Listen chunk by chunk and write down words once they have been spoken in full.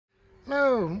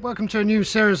Hello, welcome to a new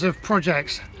series of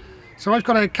projects. So I've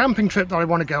got a camping trip that I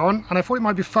want to go on, and I thought it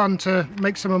might be fun to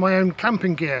make some of my own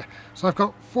camping gear. So I've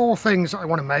got 4 things that I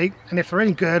want to make, and if they're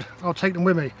any good, I'll take them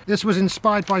with me. This was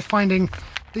inspired by finding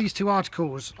these 2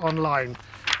 articles online.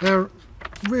 They're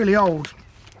really old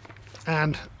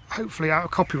and hopefully out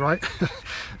of copyright.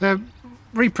 They're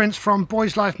reprints from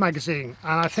Boys Life magazine,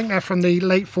 and I think they're from the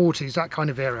late 40s, that kind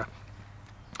of era.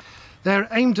 They're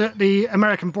aimed at the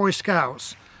American Boy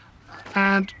Scouts,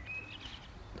 and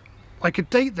I could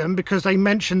date them because they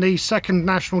mentioned the second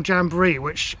National Jamboree,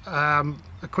 which a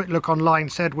quick look online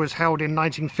said was held in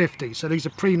 1950, so these are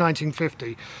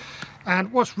pre-1950.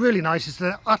 And what's really nice is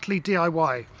they're utterly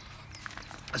DIY.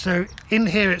 So in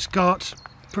here it's got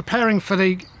preparing for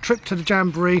the trip to the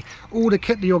Jamboree, all the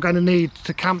kit that you're going to need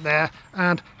to camp there,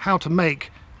 and how to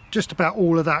make just about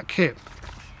all of that kit.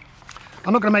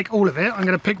 I'm not going to make all of it, I'm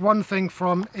going to pick one thing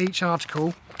from each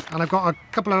article, and I've got a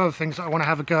couple of other things that I want to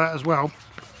have a go at as well.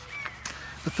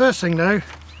 The first thing though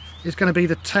is going to be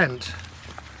the tent,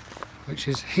 which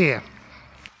is here.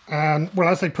 And well,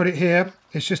 as they put it here,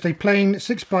 it's just a plain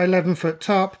 6 by 11 foot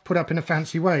tarp put up in a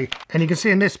fancy way. And you can see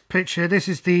in this picture, this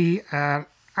is the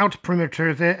outer perimeter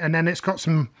of it, and then it's got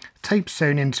some tape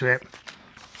sewn into it.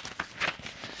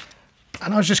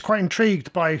 And I was just quite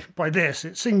intrigued by this.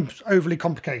 It seems overly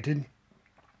complicated,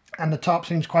 and the tarp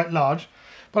seems quite large,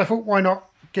 but I thought, why not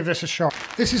give this a shot?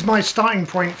 This is my starting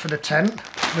point for the tent,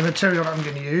 the material that I'm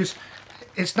going to use.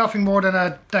 It's nothing more than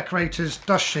a decorator's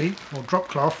dust sheet or drop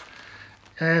cloth,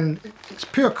 and it's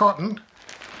pure cotton,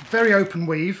 very open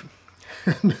weave.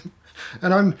 And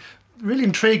I'm really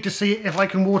intrigued to see if I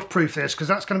can waterproof this, because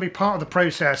that's going to be part of the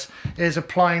process, is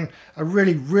applying a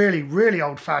really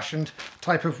old-fashioned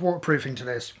type of waterproofing to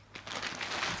this.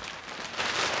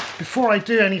 Before I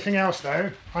do anything else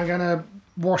though, I'm going to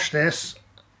wash this.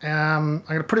 I'm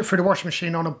going to put it through the washing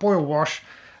machine on a boil wash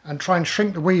and try and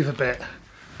shrink the weave a bit.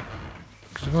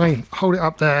 So if I hold it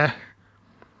up there,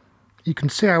 you can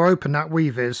see how open that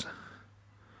weave is.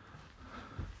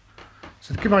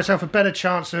 So to give myself a better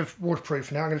chance of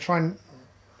waterproofing now, I'm going to try and,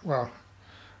 well,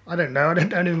 I don't know, I don't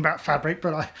know anything about fabric,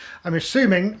 but I'm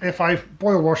assuming if I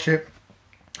boil wash it,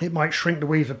 it might shrink the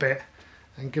weave a bit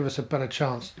and give us a better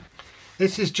chance.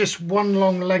 This is just one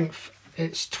long length.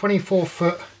 It's 24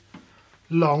 foot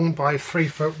long by 3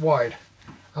 foot wide,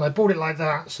 and I bought it like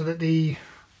that so that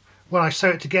when I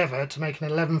sew it together to make an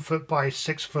 11 foot by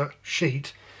 6 foot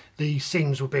sheet, the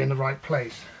seams will be in the right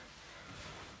place.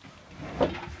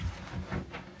 Right,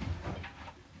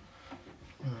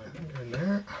 go in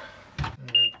there.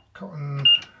 Cotton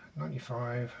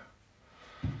 95.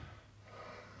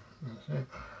 That's it.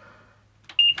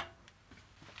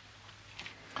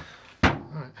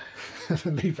 Right,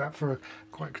 leave that for a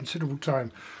quite considerable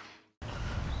time.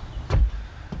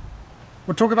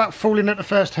 We'll talk about falling at the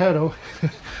first hurdle.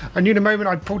 I knew the moment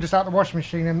I pulled this out of the washing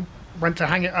machine and went to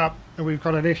hang it up that we've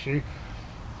got an issue.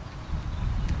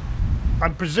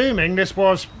 I'm presuming this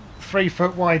was 3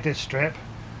 foot wide, this strip.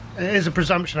 It is a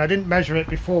presumption, I didn't measure it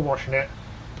before washing it,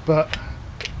 but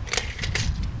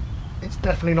it's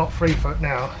definitely not 3 foot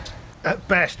now. At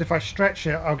best, if I stretch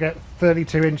it, I'll get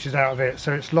 32 inches out of it,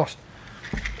 so it's lost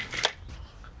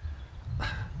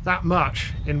that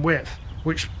much in width,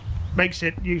 which makes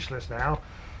it useless now.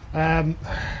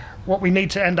 What we need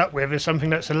to end up with is something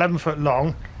that's 11 foot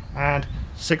long and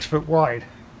 6 foot wide.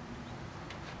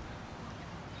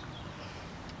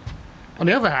 On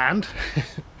the other hand,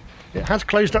 it has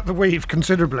closed up the weave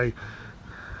considerably.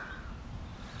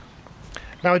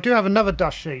 Now I do have another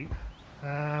dust sheet,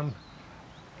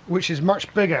 which is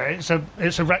much bigger.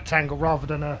 It's a rectangle rather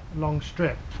than a long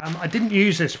strip. I didn't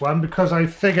use this one because I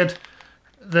figured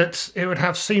that it would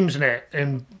have seams in it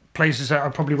in places that I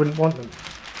probably wouldn't want them.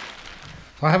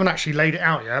 So I haven't actually laid it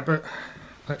out yet, but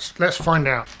let's find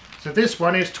out. So this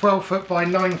one is 12 foot by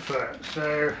 9 foot,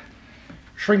 so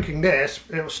shrinking this,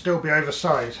 it'll still be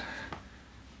oversized.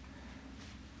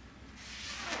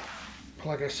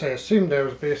 Like I say, I assumed there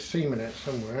would be a seam in it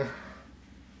somewhere.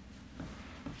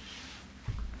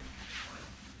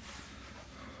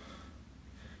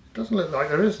 Doesn't look like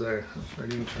there is though. That's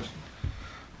really interesting.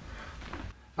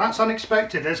 That's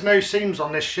unexpected. There's no seams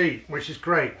on this sheet, which is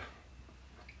great.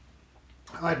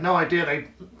 I had no idea they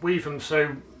weave them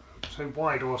so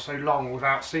wide or so long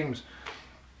without seams.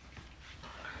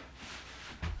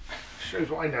 Shows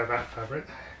what I know about fabric.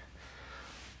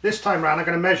 This time round I'm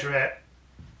going to measure it,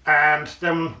 and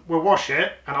then we'll wash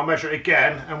it and I'll measure it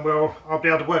again, and I'll be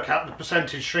able to work out the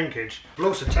percentage shrinkage. It'll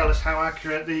also tell us how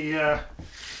accurate the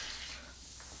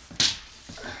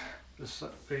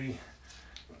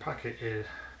packet is.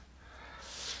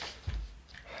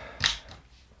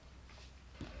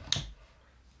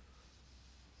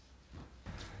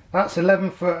 That's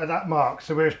 11 foot at that mark,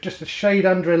 so we're just a shade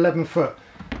under 11 foot.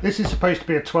 This is supposed to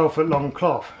be a 12 foot long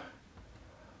cloth.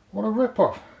 What a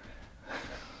rip-off.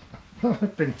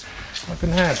 I've been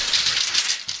had.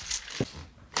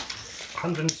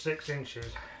 106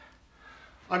 inches.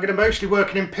 I'm going to mostly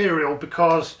work in Imperial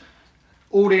because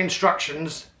all the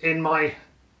instructions in my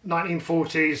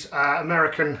 1940s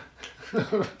American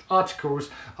articles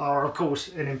are of course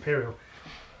in Imperial.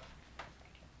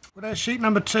 Well, there's sheet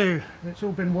number 2. It's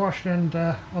all been washed and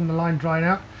on the line drying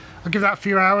out. I'll give that a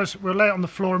few hours. We'll lay it on the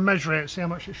floor and measure it, see how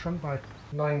much it shrunk by.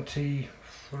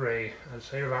 93, I'd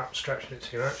say, without stretching it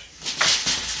too much.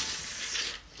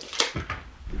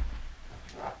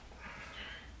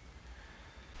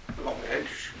 Long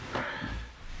edge.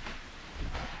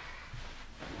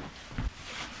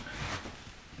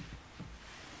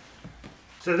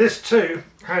 So this too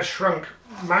has shrunk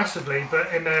massively,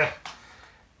 but in the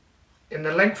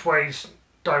lengthways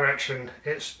direction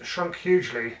it's shrunk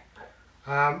hugely.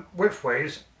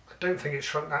 Widthways I don't think it's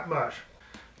shrunk that much,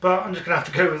 but I'm just gonna have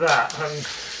to go with that. And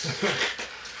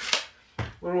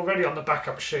we're already on the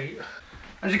backup sheet.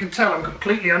 As you can tell, I'm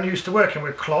completely unused to working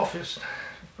with cloth. It's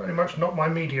very much not my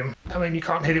medium. I mean, you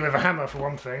can't hit it with a hammer for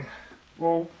one thing.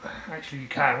 Well, actually you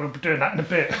can. We'll be doing that in a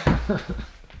bit.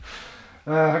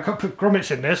 I can't put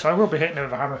grommets in this. I will be hitting it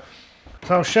with a hammer.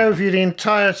 So I'll show you the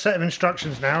entire set of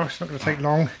instructions now. It's not going to take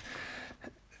long.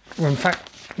 Well, in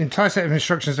fact, the entire set of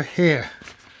instructions are here.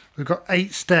 We've got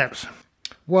 8 steps.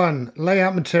 1. Lay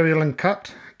out material and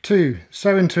cut. 2.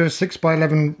 Sew into a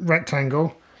 6x11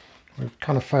 rectangle. We've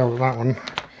kind of failed with that one.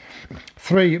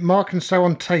 3. Mark and sew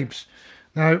on tapes.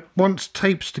 Now, want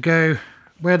tapes to go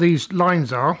where these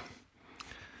lines are.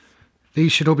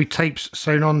 These should all be tapes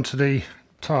sewn onto the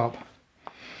tarp.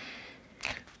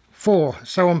 4.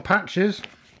 Sew on patches,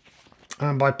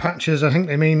 and by patches I think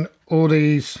they mean all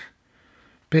these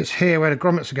bits here where the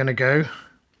grommets are going to go,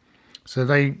 so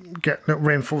they get little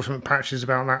reinforcement patches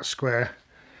about that square.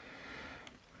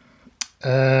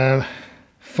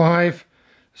 5.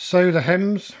 Sew the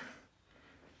hems,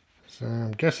 so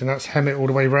I'm guessing that's hem it all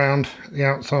the way round the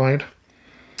outside.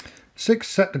 6.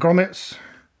 Set the grommets.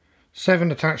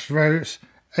 7. Attach the ropes.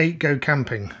 8. Go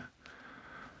camping.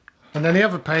 And then the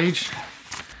other page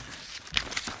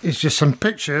is just some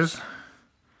pictures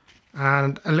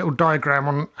and a little diagram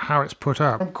on how it's put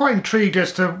up. I'm quite intrigued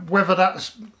as to whether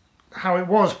that's how it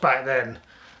was back then.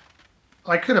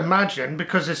 I could imagine,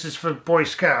 because this is for Boy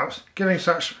Scouts, giving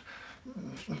such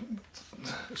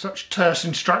terse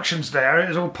instructions there.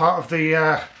 It is all part of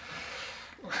the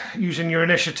using your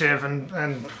initiative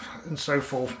and so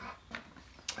forth.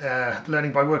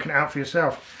 Learning by working it out for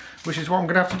yourself, which is what I'm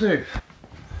going to have to do.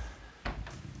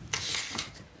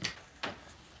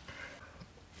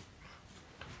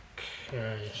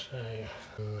 Okay, so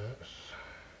let's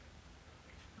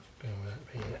go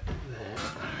that bit there.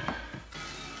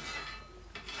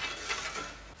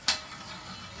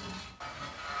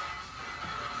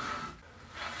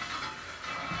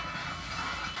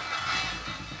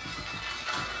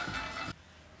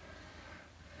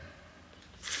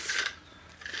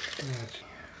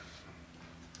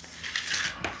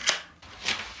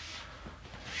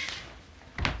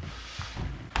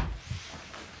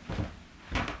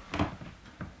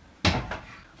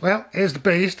 Well, here's the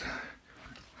beast.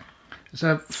 It's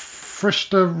a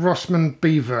Frister Rossmann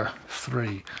Beaver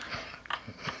 3.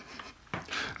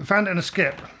 I found it in a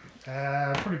skip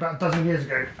probably about a dozen years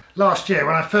ago. Last year,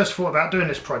 when I first thought about doing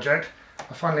this project,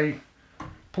 I finally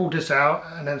pulled this out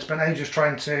and then spent ages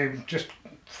trying to just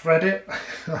thread it.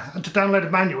 I had to download a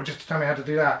manual just to tell me how to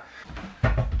do that.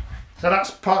 So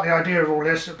that's part of the idea of all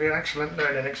this. It'll be an excellent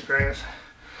learning experience.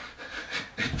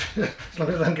 As long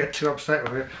as I don't get too upset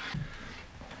with it.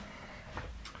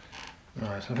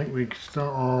 Right, so I think we can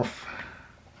start off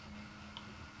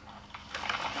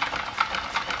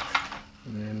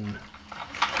and then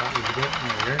backwards a bit,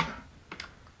 there we go,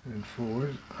 and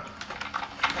forward.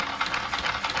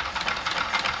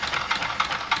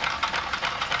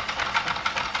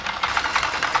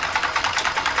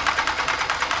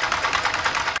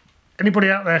 Anybody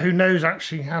out there who knows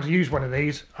actually how to use one of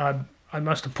these, I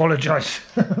must apologise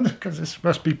because this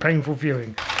must be painful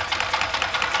viewing.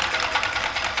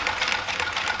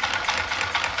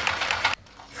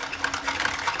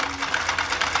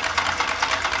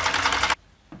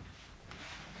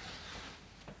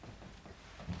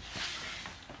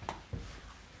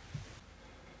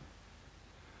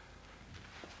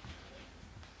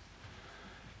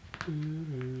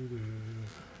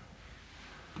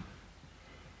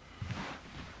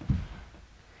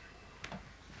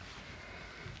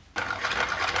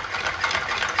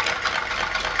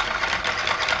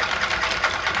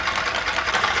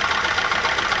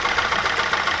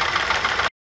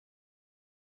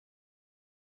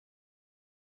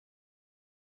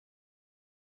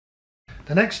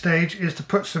 The next stage is to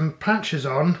put some patches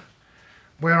on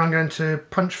where I'm going to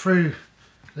punch through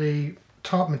the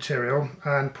tarp material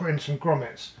and put in some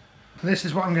grommets. And this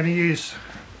is what I'm going to use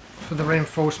for the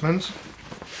reinforcements.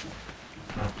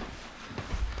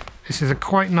 This is a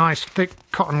quite nice thick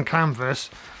cotton canvas.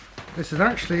 This is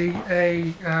actually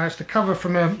it's the cover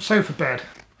from a sofa bed.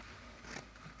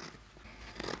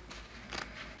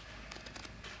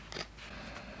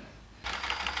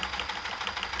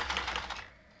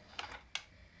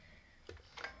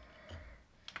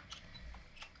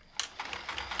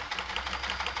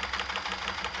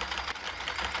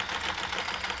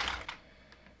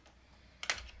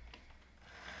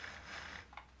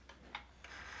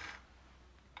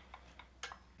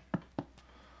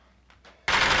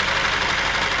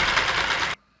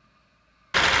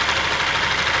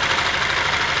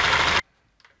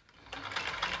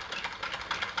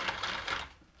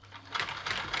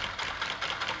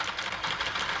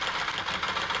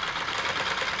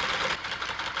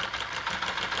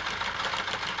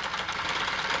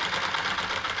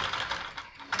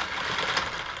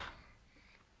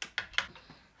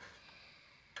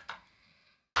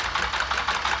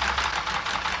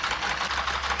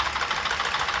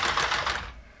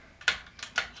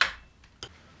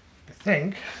 I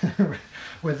think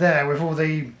we're there with all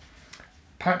the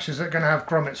patches that are going to have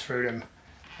grommets through them,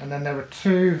 and then there were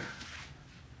two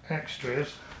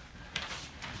extras.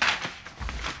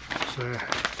 So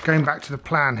going back to the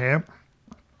plan here,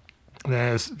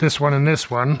 there's this one and this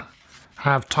one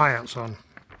have tie-outs on.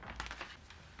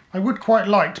 I would quite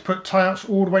like to put tie-outs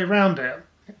all the way around it.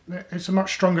 It's a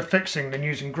much stronger fixing than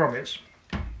using grommets,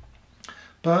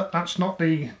 but that's not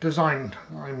the design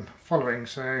I'm following,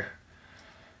 so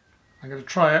I'm going to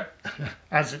try it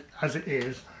as it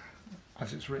is,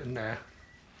 as it's written there,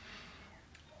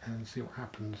 and see what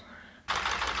happens.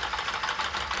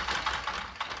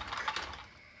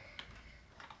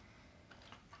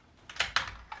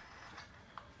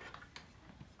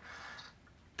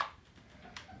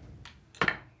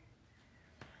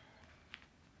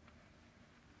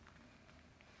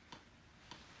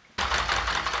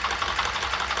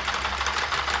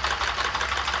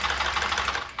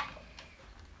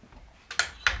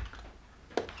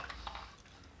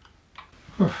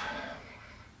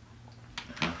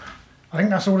 I think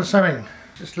that's all the sewing.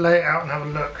 Just lay it out and have a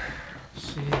look.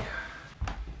 See.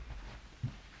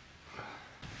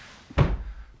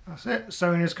 That's it.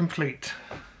 Sewing is complete.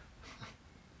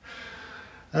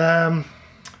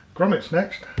 Grommets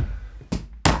next.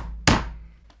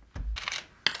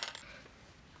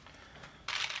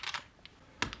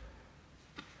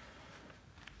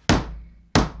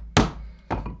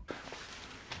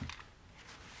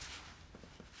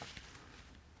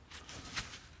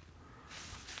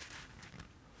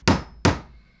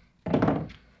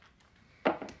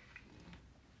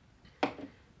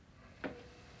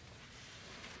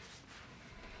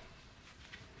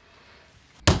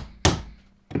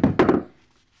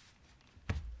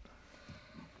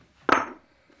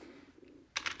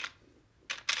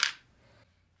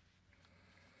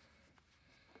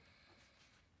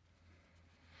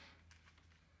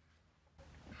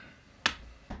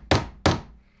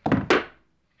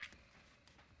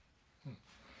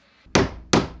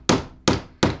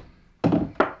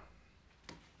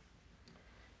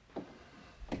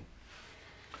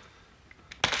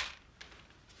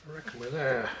 I reckon we're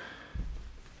there.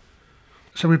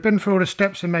 So we've been through all the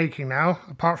steps in making now,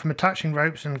 apart from attaching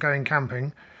ropes and going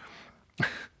camping.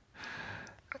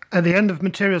 At the end of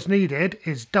materials needed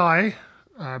is dye,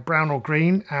 brown or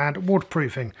green, and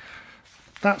waterproofing.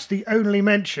 That's the only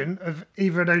mention of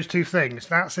either of those two things.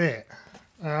 That's it.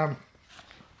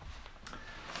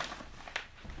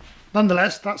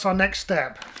 Nonetheless, that's our next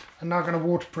step. I'm now going to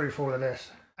waterproof all of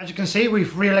this. As you can see,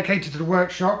 we've relocated to the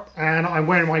workshop, and I'm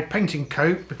wearing my painting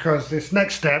coat because this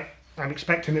next step, I'm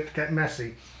expecting it to get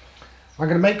messy. I'm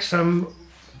going to make some,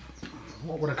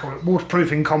 what would I call it,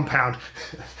 waterproofing compound.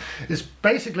 It's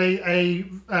basically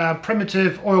a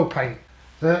primitive oil paint.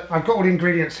 I've got all the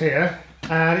ingredients here,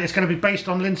 and it's going to be based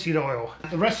on linseed oil.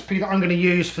 The recipe that I'm going to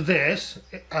use for this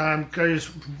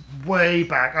goes way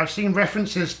back. I've seen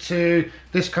references to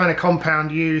this kind of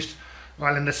compound used,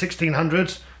 well, in the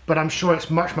 1600s, but I'm sure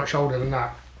it's much, much older than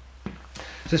that.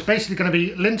 So it's basically going to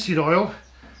be linseed oil,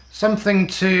 something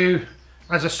to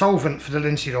as a solvent for the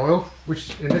linseed oil,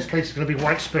 which in this case is going to be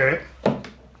white spirit,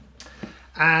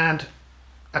 and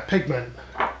a pigment,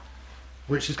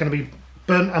 which is going to be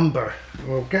burnt umber.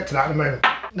 We'll get to that in a moment.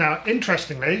 Now,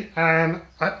 interestingly,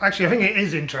 actually I think it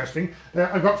is interesting,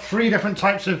 I've got 3 different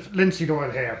types of linseed oil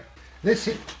here.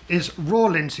 This is raw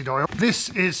linseed oil. This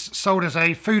is sold as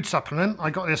a food supplement.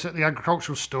 I got this at the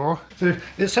agricultural store. So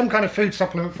it's some kind of food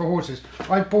supplement for horses.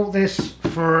 I bought this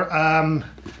for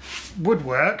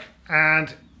woodwork,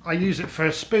 and I use it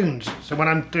for spoons. So when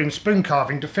I'm doing spoon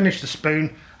carving, to finish the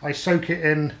spoon, I soak it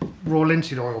in raw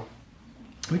linseed oil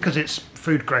because it's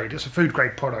food grade. It's a food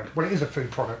grade product. Well, it is a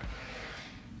food product.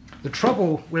 The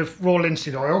trouble with raw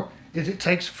linseed oil is it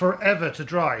takes forever to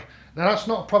dry. Now that's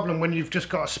not a problem when you've just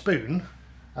got a spoon,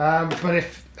 but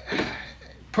if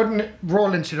putting raw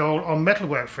linseed oil on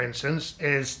metalwork, for instance,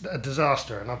 is a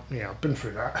disaster, and I've been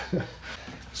through that.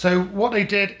 So what they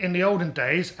did in the olden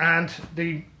days, and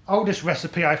the oldest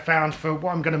recipe I found for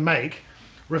what I'm going to make,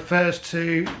 refers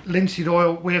to linseed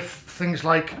oil with things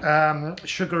like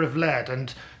sugar of lead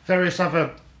and various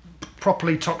other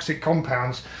properly toxic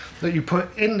compounds that you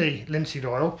put in the linseed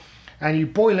oil, and you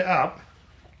boil it up,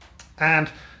 and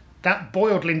that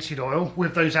boiled linseed oil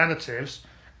with those additives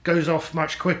goes off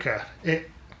much quicker. It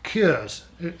cures.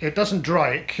 It doesn't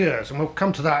dry, it cures, and we'll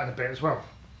come to that in a bit as well.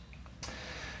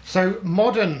 So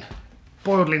modern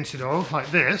boiled linseed oil like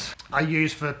this I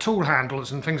use for tool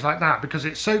handles and things like that, because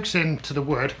it soaks into the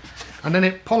wood and then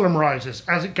it polymerizes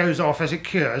as it goes off. As it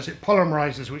cures, it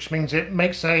polymerizes, which means it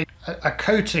makes a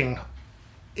coating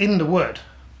in the wood,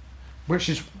 which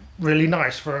is really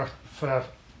nice for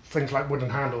things like wooden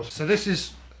handles. So this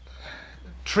is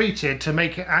treated to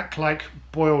make it act like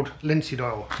boiled linseed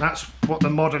oil. That's what the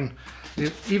modern,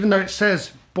 even though it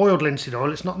says boiled linseed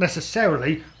oil, it's not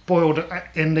necessarily boiled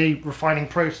in the refining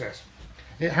process.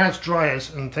 It has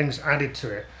dryers and things added to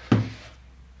it.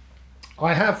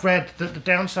 I have read that the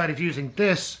downside of using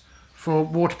this for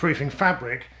waterproofing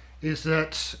fabric is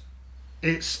that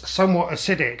it's somewhat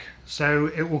acidic, so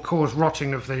it will cause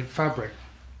rotting of the fabric.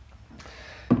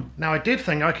 Now I did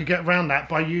think I could get around that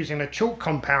by using a chalk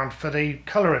compound for the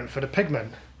colorant, for the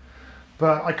pigment,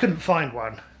 but I couldn't find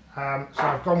one. So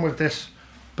I've gone with this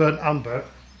burnt umber,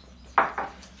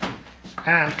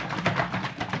 and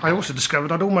I also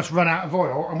discovered I'd almost run out of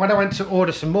oil, and when I went to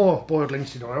order some more boiled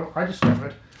linseed oil, I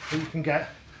discovered that you can get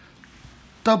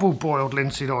double boiled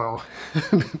linseed oil.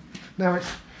 Now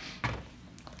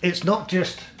it's not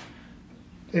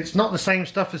the same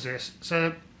stuff as this.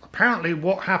 So apparently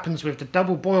what happens with the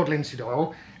double boiled linseed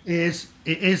oil is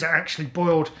it is actually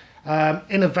boiled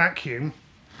in a vacuum,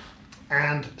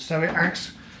 and so it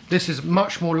acts, this is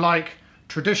much more like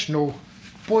traditional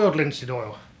boiled linseed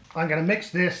oil. I'm going to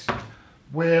mix this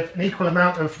with an equal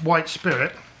amount of white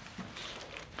spirit.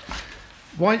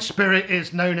 White spirit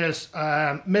is known as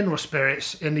mineral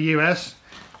spirits in the US.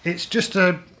 It's just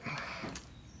a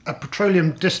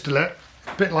petroleum distillate,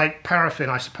 a bit like paraffin,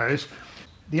 I suppose.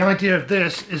 The idea of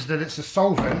this is that it's a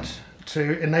solvent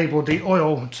to enable the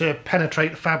oil to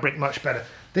penetrate the fabric much better.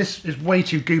 This is way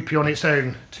too goopy on its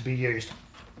own to be used.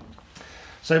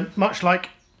 So much like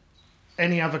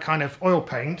any other kind of oil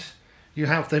paint, you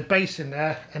have the base in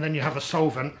there, and then you have a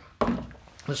solvent.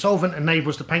 The solvent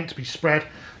enables the paint to be spread.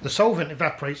 The solvent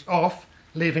evaporates off,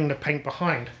 leaving the paint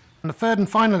behind. And the third and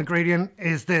final ingredient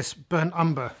is this burnt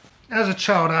umber. As a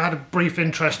child, I had a brief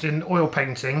interest in oil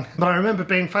painting, but I remember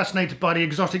being fascinated by the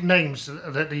exotic names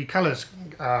that the colours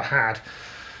had.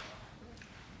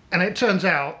 And it turns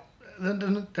out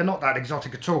they're not that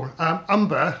exotic at all.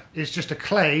 Umber is just a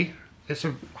clay. It's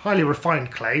a highly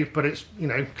refined clay, but it's, you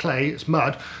know, clay, it's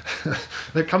mud,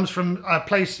 that comes from a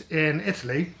place in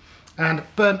Italy. And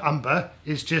burnt umber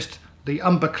is just the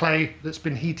umber clay that's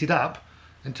been heated up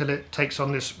until it takes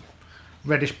on this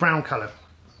reddish brown colour.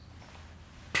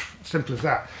 Simple as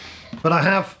that. But I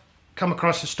have come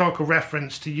across historical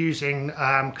reference to using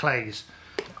clays.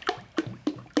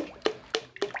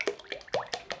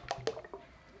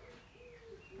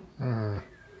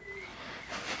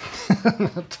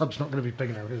 That tub's not going to be big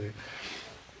enough, is it?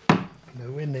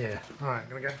 Nowhere near. Alright, I'm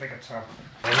going to get a bigger tub.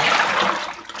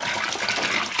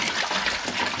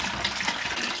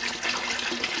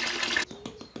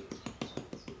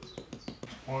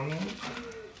 One.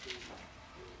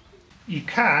 You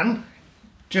can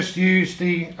just use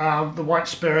the white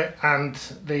spirit and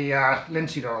the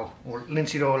linseed oil, or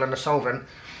linseed oil and the solvent,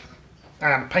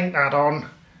 and paint that on.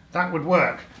 That would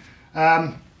work.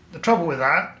 The trouble with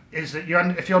that is that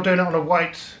if you're doing it on a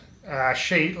white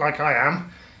sheet like I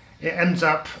am, it ends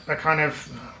up a kind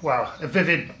of, well, a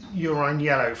vivid urine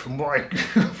yellow from what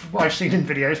I've seen in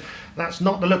videos. That's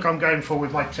not the look I'm going for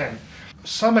with my tin.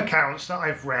 Some accounts that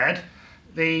I've read,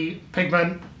 the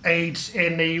pigment aids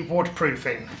in the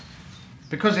waterproofing.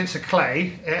 Because it's a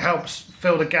clay, it helps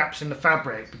fill the gaps in the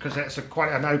fabric because it's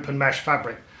quite an open mesh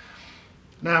fabric.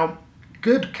 Now,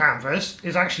 good canvas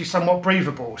is actually somewhat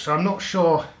breathable, so I'm not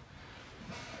sure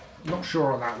I'm not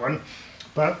sure on that one,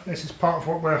 but this is part of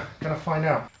what we're going to find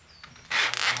out.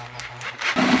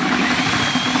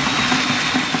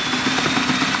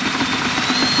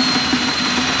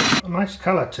 A nice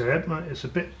colour to it, but it's a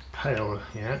bit pale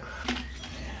yet.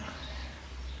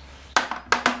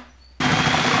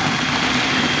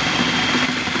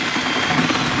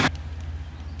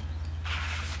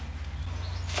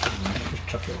 Just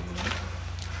chuck it on there.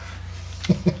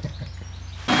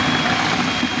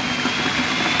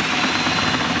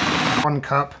 1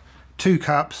 cup, 2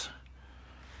 cups,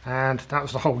 and that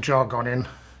was the whole jar gone in.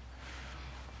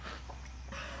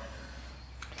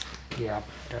 Yeah,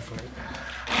 definitely.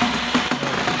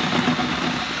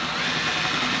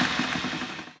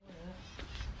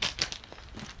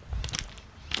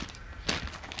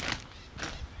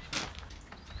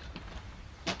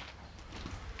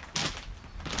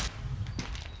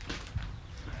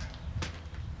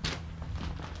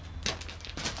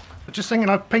 Just thinking,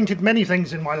 I've painted many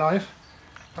things in my life,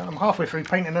 but I'm halfway through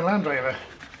painting a Land Rover.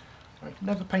 I've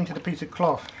never painted a piece of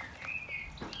cloth.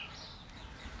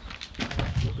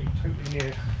 It'll be totally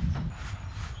new.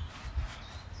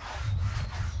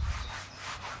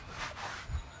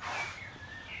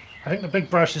 I think the big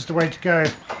brush is the way to go.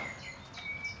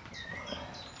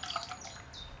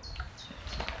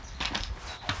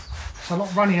 It's a lot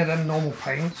runnier than normal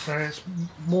paint, so it's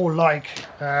more like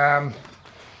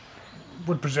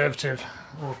wood preservative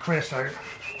or creosote.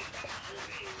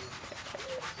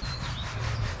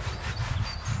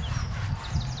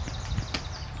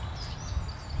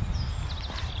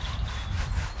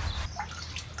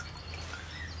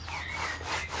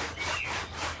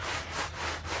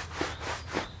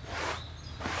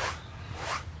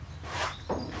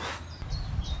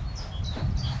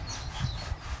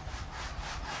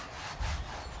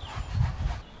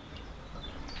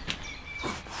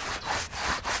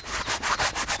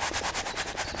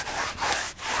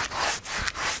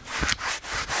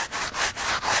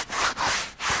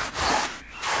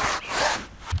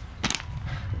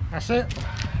 That's it.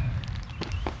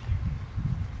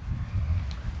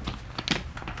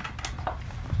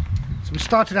 So we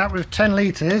started out with 10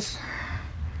 litres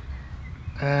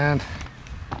and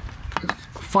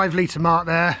 5 litre mark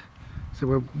there, so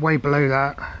we're way below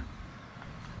that.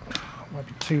 Might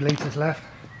be 2 litres left.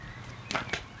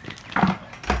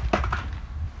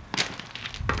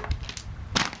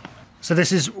 So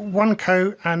this is 1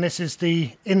 coat and this is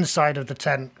the inside of the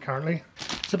tent currently.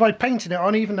 So by painting it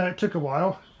on, even though it took a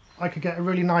while, I could get a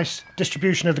really nice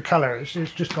distribution of the colour. It's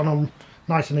just gone on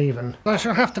nice and even. So I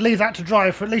shall have to leave that to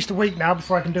dry for at least a week now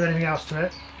before I can do anything else to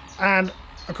it. And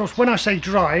of course, when I say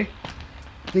dry,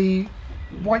 the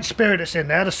white spirit that's in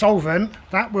there, the solvent,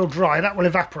 that will dry, that will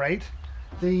evaporate.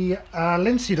 The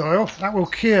linseed oil, that will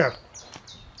cure.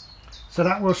 So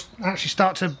that will actually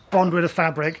start to bond with the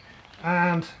fabric.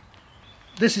 And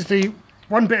this is the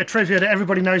one bit of trivia that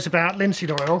everybody knows about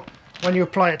linseed oil. When you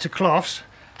apply it to cloths,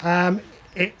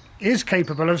 it is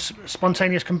capable of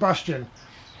spontaneous combustion.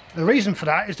 The reason for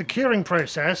that is the curing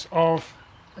process of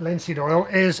linseed oil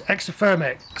is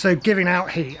exothermic, so giving out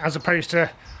heat, as opposed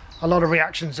to a lot of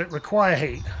reactions that require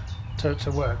heat to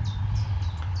work.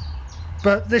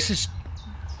 But this is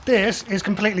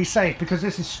completely safe because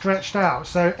this is stretched out,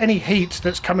 so any heat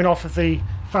that's coming off of the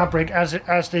fabric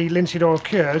as the linseed oil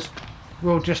cures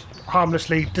will just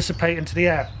harmlessly dissipate into the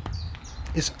air.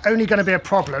 It's only going to be a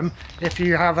problem if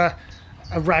you have a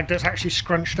rag that's actually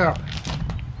scrunched up.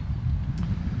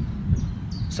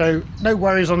 So no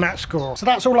worries on that score. So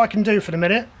that's all I can do for the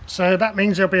minute. So that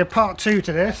means there'll be a part 2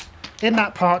 to this. In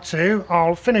that part 2,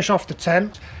 I'll finish off the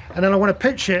tent, and then I want to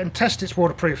pitch it and test its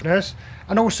waterproofness,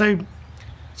 and also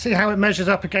see how it measures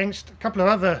up against a couple of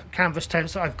other canvas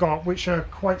tents that I've got, which are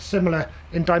quite similar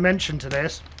in dimension to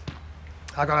this.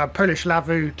 I've got a Polish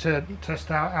Lavu to test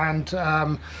out, and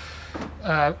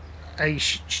a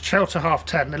shelter half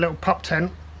tent, a little pup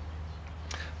tent.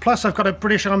 Plus I've got a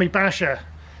British Army Basher,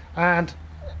 and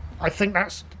I think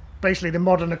that's basically the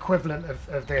modern equivalent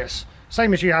of this.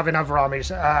 Same as you have in other armies,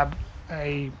 a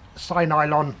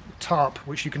nylon tarp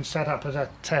which you can set up as a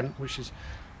tent, which is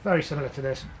very similar to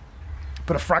this,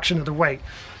 but a fraction of the weight.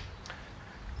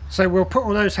 So we'll put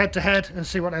all those head to head and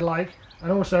see what they like,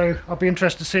 and also I'll be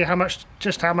interested to see how much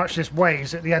this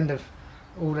weighs at the end of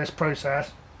all this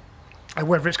process, and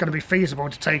whether it's going to be feasible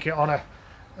to take it on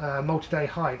a multi-day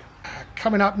hike.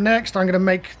 Coming up next, I'm going to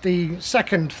make the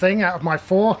second thing out of my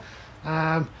 4.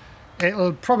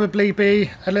 It'll probably be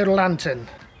a little lantern,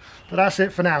 but that's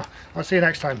it for now. I'll see you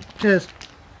next time. Cheers.